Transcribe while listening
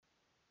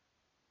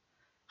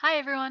Hi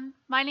everyone,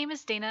 my name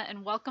is Dana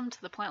and welcome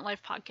to the Plant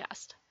Life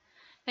Podcast.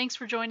 Thanks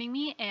for joining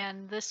me,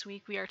 and this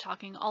week we are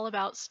talking all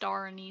about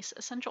star anise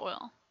essential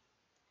oil.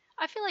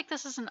 I feel like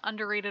this is an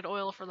underrated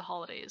oil for the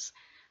holidays.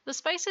 The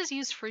spice is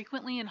used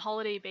frequently in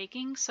holiday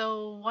baking,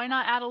 so why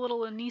not add a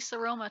little anise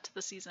aroma to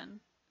the season?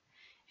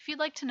 If you'd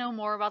like to know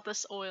more about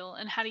this oil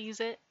and how to use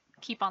it,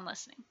 keep on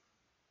listening.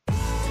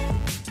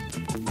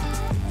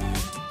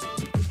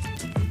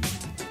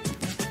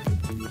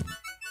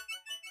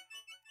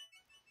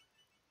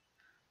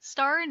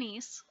 Star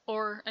anise,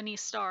 or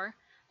anise star,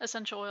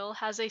 essential oil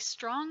has a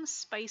strong,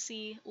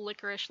 spicy,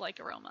 licorice-like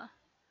aroma.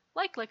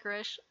 Like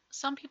licorice,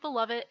 some people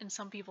love it and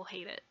some people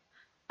hate it.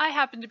 I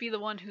happen to be the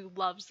one who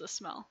loves the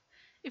smell.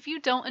 If you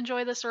don't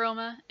enjoy this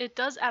aroma, it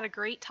does add a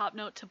great top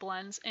note to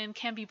blends and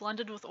can be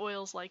blended with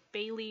oils like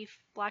bay leaf,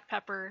 black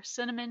pepper,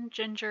 cinnamon,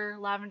 ginger,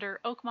 lavender,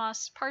 oak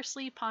moss,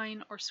 parsley,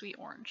 pine, or sweet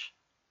orange.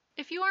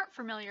 If you aren't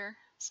familiar,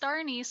 star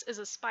anise is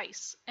a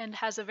spice and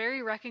has a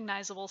very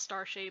recognizable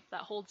star shape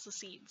that holds the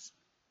seeds.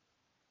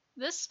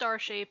 This star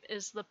shape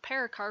is the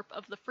pericarp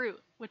of the fruit,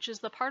 which is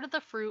the part of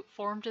the fruit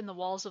formed in the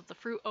walls of the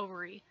fruit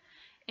ovary,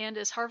 and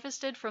is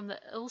harvested from the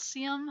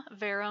Illicium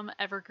verum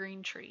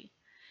evergreen tree.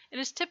 It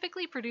is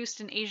typically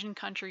produced in Asian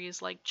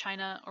countries like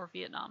China or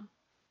Vietnam.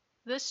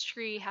 This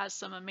tree has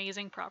some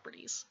amazing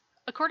properties.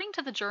 According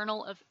to the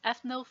Journal of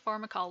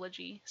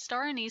Ethnopharmacology,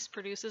 star anise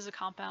produces a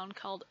compound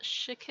called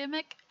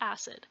shikimic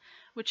acid,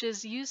 which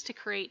is used to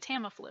create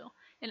Tamiflu,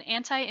 an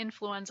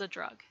anti-influenza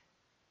drug.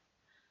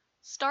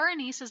 Star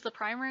anise is the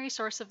primary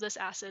source of this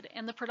acid,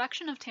 and the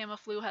production of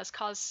Tamiflu has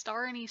caused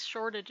star anise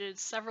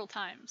shortages several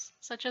times,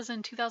 such as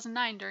in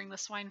 2009 during the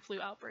swine flu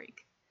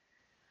outbreak.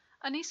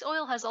 Anise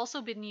oil has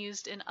also been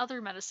used in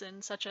other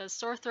medicines such as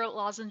sore throat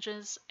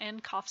lozenges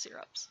and cough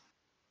syrups.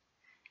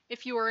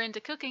 If you are into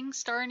cooking,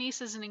 star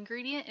anise is an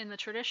ingredient in the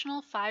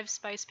traditional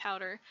five-spice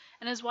powder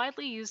and is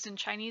widely used in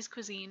Chinese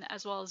cuisine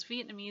as well as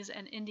Vietnamese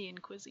and Indian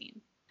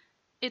cuisine.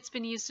 It's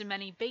been used in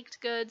many baked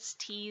goods,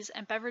 teas,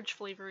 and beverage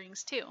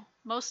flavorings too,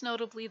 most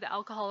notably the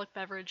alcoholic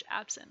beverage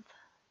absinthe.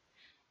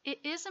 It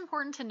is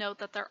important to note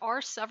that there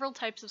are several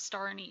types of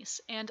star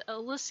anise, and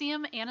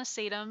Illicium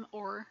anisatum,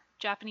 or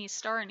Japanese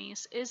star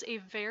anise, is a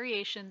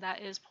variation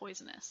that is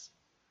poisonous.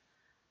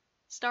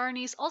 Star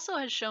anise also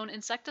has shown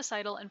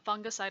insecticidal and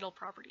fungicidal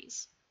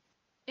properties.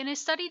 In a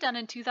study done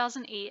in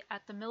 2008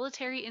 at the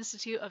Military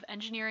Institute of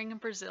Engineering in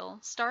Brazil,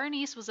 star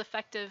anise was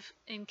effective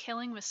in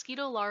killing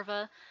mosquito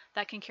larvae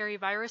that can carry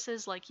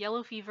viruses like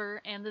yellow fever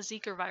and the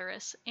Zika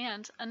virus,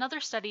 and another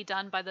study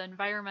done by the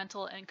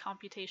Environmental and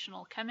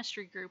Computational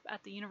Chemistry group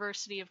at the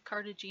University of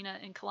Cartagena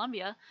in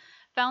Colombia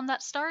found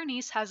that star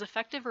anise has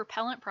effective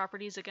repellent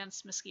properties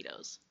against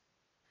mosquitoes.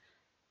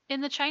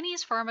 In the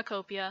Chinese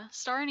pharmacopoeia,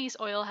 star anise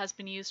oil has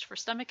been used for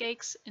stomach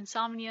aches,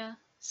 insomnia,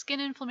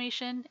 skin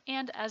inflammation,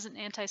 and as an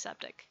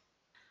antiseptic.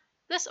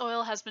 This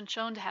oil has been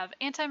shown to have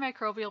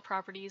antimicrobial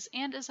properties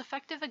and is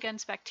effective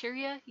against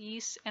bacteria,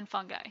 yeast, and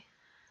fungi.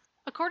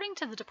 According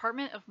to the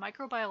Department of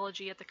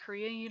Microbiology at the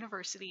Korea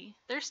University,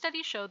 their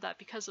study showed that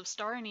because of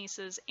star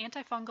anise's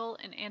antifungal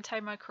and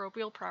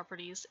antimicrobial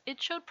properties,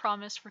 it showed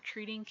promise for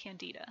treating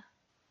candida.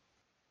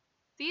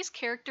 These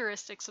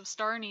characteristics of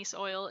star anise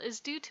oil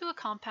is due to a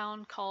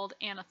compound called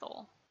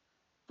anethole.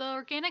 The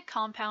organic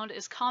compound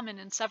is common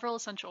in several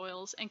essential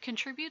oils and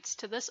contributes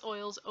to this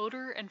oil's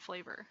odor and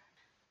flavor.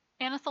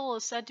 Anethole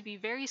is said to be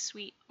very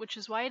sweet, which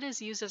is why it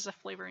is used as a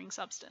flavoring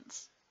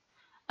substance.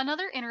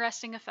 Another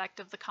interesting effect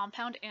of the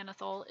compound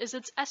anethole is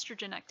its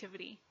estrogen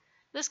activity.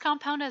 This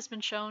compound has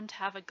been shown to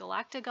have a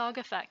galactagogue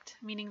effect,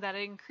 meaning that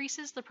it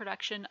increases the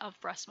production of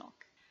breast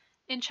milk.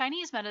 In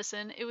Chinese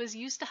medicine, it was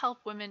used to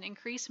help women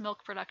increase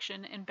milk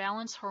production and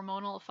balance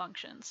hormonal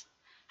functions.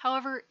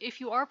 However,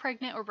 if you are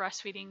pregnant or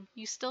breastfeeding,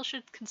 you still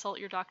should consult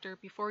your doctor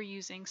before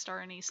using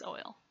star anise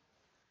oil.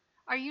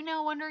 Are you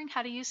now wondering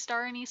how to use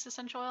star anise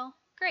essential oil?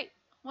 Great!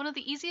 One of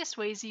the easiest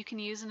ways you can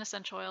use an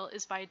essential oil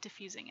is by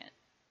diffusing it.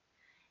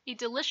 A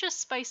delicious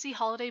spicy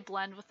holiday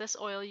blend with this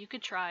oil you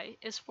could try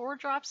is 4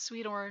 drops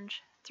sweet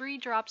orange, 3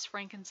 drops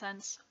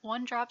frankincense,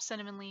 1 drop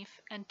cinnamon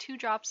leaf, and 2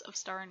 drops of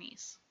star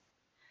anise.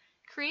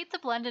 Create the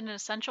blend in an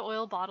essential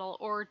oil bottle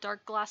or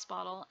dark glass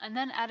bottle, and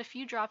then add a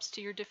few drops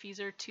to your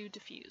diffuser to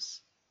diffuse.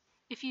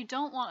 If you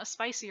don't want a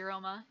spicy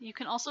aroma, you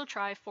can also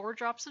try 4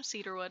 drops of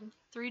cedarwood,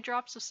 3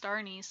 drops of star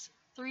anise,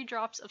 3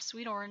 drops of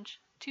sweet orange,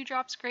 2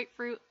 drops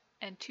grapefruit,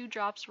 and 2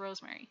 drops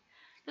rosemary.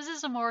 This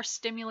is a more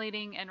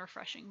stimulating and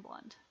refreshing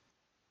blend.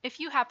 If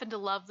you happen to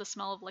love the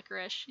smell of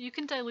licorice, you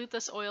can dilute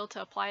this oil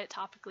to apply it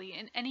topically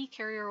in any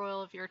carrier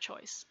oil of your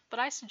choice, but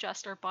I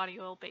suggest our body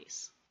oil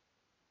base.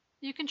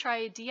 You can try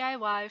a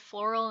DIY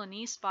floral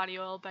anise body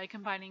oil by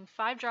combining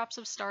 5 drops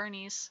of star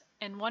anise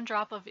and 1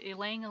 drop of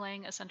ylang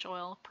ylang essential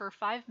oil per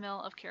 5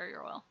 ml of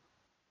carrier oil.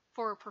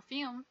 For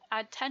perfume,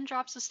 add 10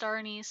 drops of star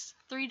anise,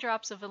 3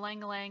 drops of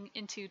ylang ylang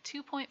into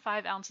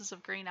 2.5 ounces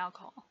of grain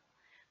alcohol.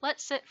 Let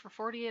sit for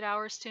 48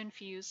 hours to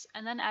infuse,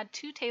 and then add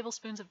 2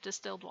 tablespoons of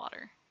distilled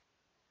water.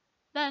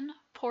 Then,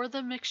 pour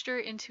the mixture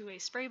into a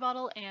spray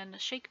bottle and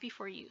shake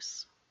before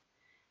use.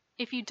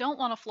 If you don't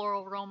want a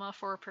floral aroma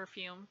for a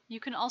perfume, you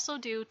can also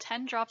do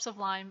 10 drops of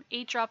lime,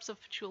 8 drops of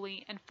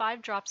patchouli, and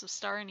 5 drops of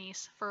star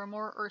anise for a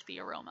more earthy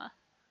aroma.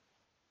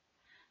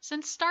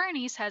 Since star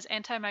anise has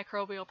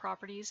antimicrobial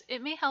properties,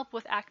 it may help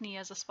with acne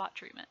as a spot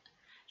treatment.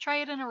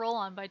 Try it in a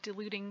roll-on by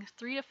diluting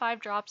 3 to 5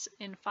 drops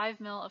in 5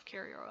 ml of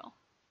carrier oil.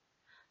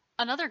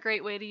 Another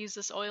great way to use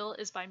this oil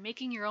is by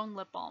making your own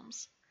lip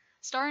balms.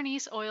 Star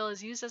anise oil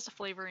is used as a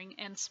flavoring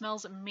and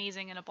smells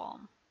amazing in a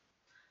balm.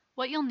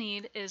 What you'll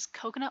need is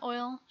coconut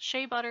oil,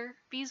 shea butter,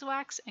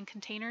 beeswax, and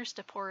containers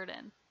to pour it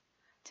in.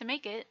 To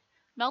make it,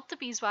 melt the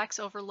beeswax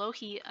over low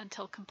heat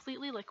until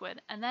completely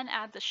liquid, and then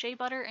add the shea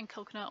butter and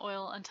coconut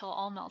oil until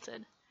all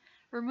melted.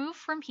 Remove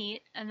from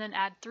heat and then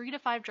add 3 to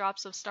 5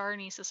 drops of star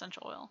anise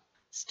essential oil.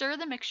 Stir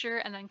the mixture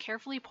and then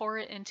carefully pour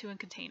it into a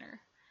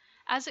container.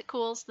 As it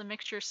cools, the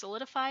mixture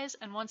solidifies,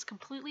 and once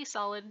completely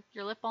solid,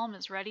 your lip balm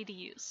is ready to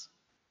use.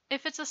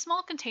 If it's a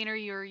small container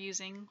you are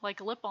using, like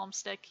a lip balm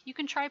stick, you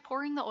can try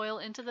pouring the oil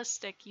into the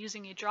stick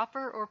using a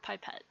dropper or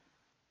pipette.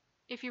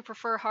 If you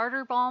prefer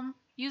harder balm,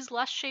 use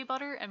less shea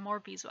butter and more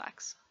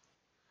beeswax.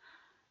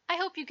 I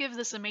hope you give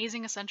this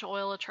amazing essential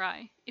oil a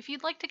try. If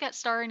you'd like to get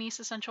star anise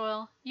essential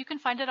oil, you can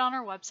find it on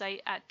our website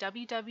at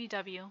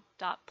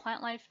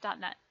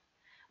www.plantlife.net.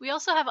 We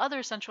also have other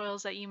essential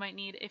oils that you might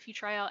need if you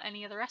try out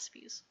any of the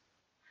recipes.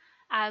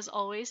 As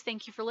always,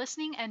 thank you for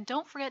listening, and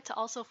don't forget to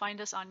also find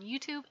us on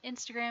YouTube,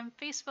 Instagram,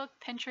 Facebook,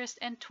 Pinterest,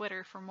 and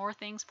Twitter for more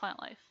things plant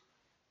life.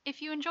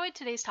 If you enjoyed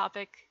today's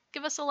topic,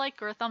 give us a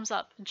like or a thumbs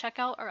up and check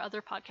out our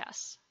other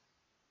podcasts.